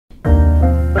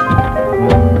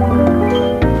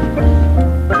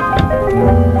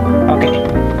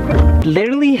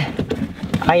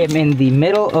I am in the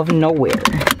middle of nowhere.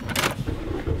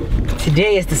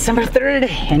 Today is December 3rd,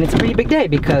 and it's a pretty big day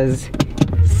because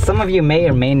some of you may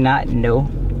or may not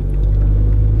know.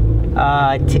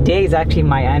 Today is actually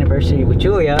my anniversary with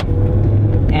Julia,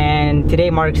 and today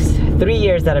marks 3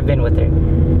 years that I've been with her.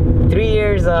 3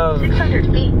 years of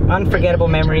unforgettable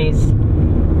memories,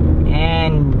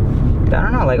 and I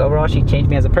don't know, like overall she changed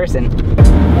me as a person.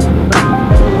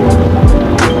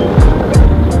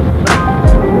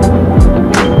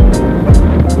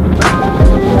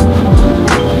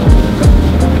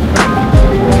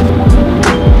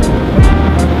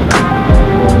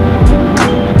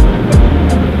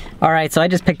 Alright, so I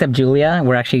just picked up Julia.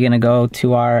 We're actually gonna go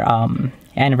to our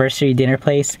anniversary dinner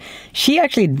place. She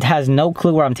actually has no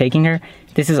clue where I'm taking her.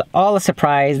 This is all a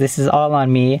surprise. This is all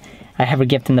on me. I have her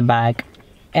gift in the bag.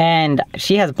 And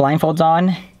she has blindfolds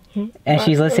on, and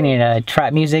she's listening to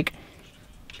trap music.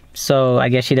 So I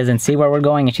guess she doesn't see where we're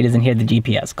going, and she doesn't hear the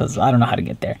GPS, because I don't know how to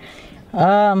get there.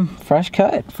 Fresh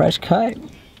cut, fresh cut.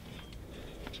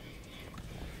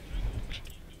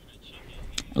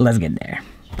 Let's get there.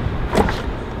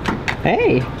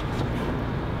 Hey!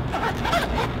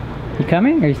 You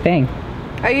coming or you staying?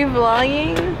 Are you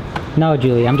vlogging? No,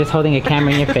 Julie, I'm just holding a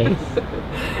camera in your face.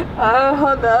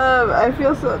 Hold up. I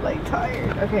feel so like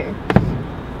tired. Okay.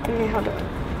 Okay, hold up.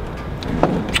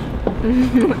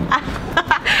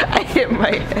 I hit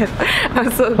my head.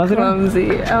 I'm so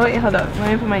clumsy. Oh wait, hold up.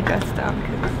 Let me put my dress down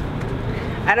because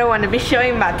I don't want to be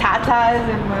showing my tatas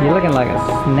and my... You're looking like a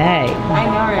snake. I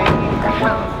know, right?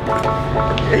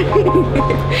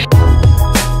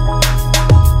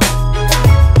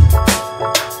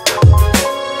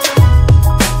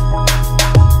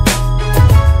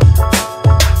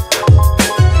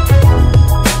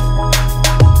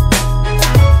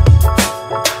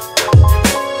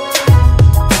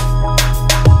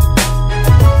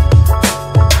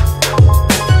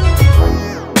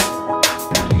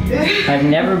 I've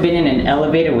never been in an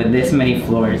elevator with this many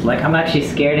floors. Like, I'm actually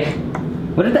scared.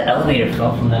 What if the elevator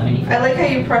fell from that many? I like how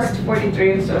you pressed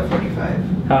 43 instead of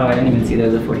 45. Oh, I didn't even see there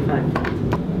was a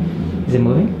 45. Is it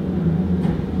moving?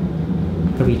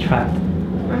 Are we trapped?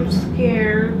 I'm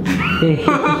scared.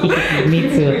 Me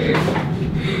too.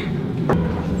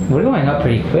 We're going up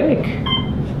pretty quick.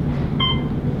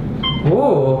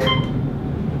 Whoa.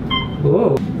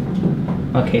 Whoa.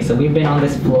 Okay, so we've been on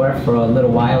this floor for a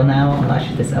little while now. I'm not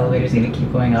sure if this elevator's gonna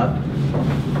keep going up.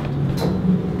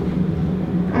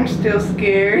 I'm still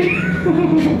scared.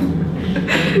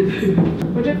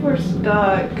 What if we're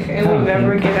stuck and we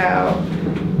never get out?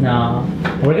 No,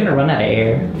 we're gonna run out of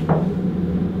air.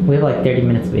 We have like 30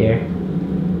 minutes of air.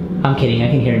 I'm kidding, I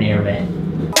can hear an air vent.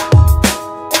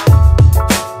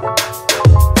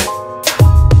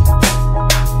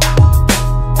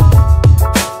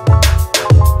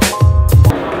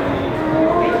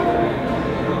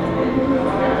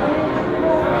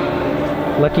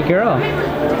 Lucky girl.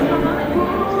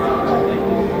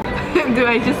 Do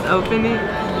I just open it?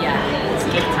 Yeah, it's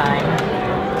gift time.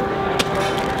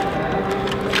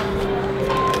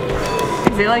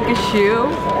 Is it like a shoe?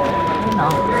 No.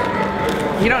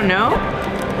 You don't know?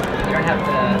 You don't have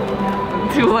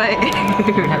to... To what?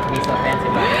 You don't have to be so fancy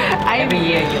about it. Every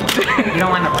year you don't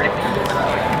want to rip it.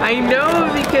 I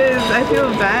know, because I feel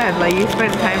bad. Like, you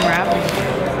spent time wrapping it, so...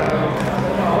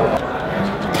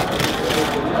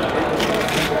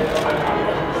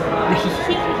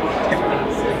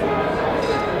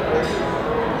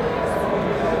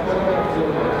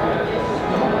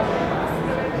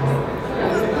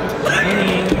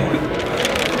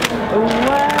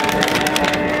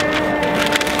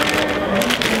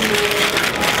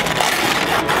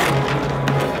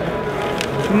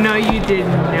 No, you did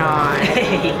not.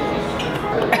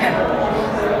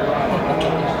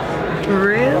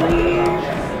 Really?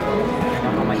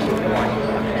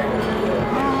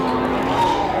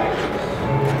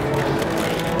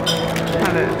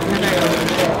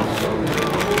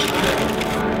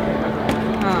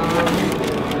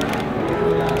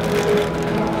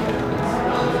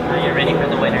 Are you ready for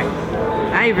the winner?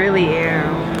 I really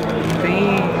am.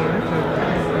 Dang.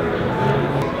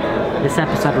 This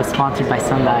episode was sponsored by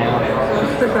Sundial.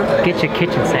 Get your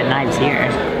kitchen set knives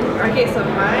here. Okay, so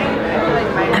mine, I feel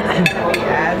like mine isn't gonna be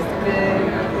as good.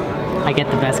 I get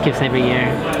the best gifts every year.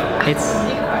 It's...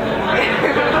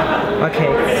 Okay,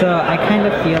 so I kind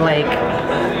of feel like...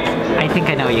 I think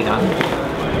I know what you got.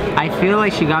 I feel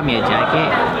like she got me a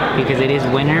jacket because it is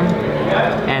winter.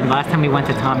 And last time we went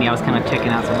to Tommy, I was kind of checking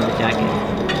out some of the jackets.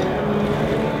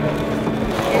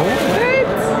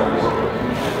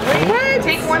 What?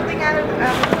 Take one thing out of the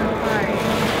pie.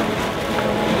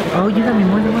 Oh, you got me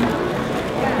more than one?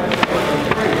 Yeah.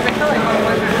 I feel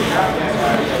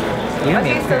like You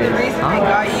Okay, so the reason I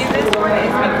got you this one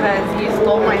is because you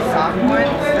stole my sock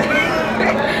once.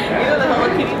 You know the Hello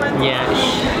Kitty one? Yeah.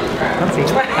 Let's see.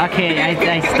 Okay,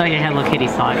 I stole your Hello Kitty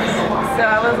socks. So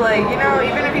I was like, you know,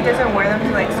 even if he doesn't wear them to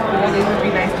like school, these would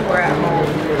be nice to wear at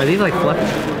home. Are these like fluffy?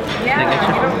 Yeah, like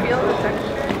you don't feel the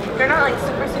texture. They're not like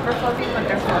super fluffy, but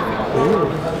they're fluffy. Ooh.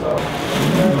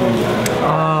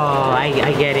 Oh,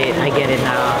 I get it. I get it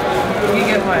now. You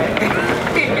get what?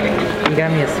 You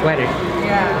got me a sweater.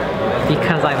 Yeah.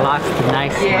 Because I lost a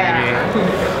nice sweater.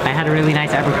 I had a really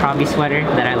nice Abercrombie sweater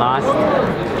that I lost.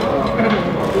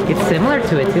 It's similar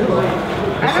to it too.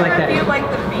 It's like that. You like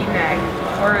the V-neck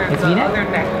or it's the V-neck? other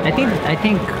neck. I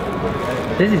think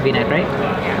this is V-neck, right?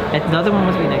 Yeah. The other one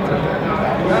was V-neck too.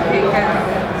 Okay, good.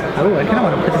 Oh, I kind of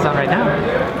want to put this on right now.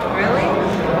 Really?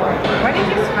 Why did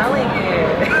you smell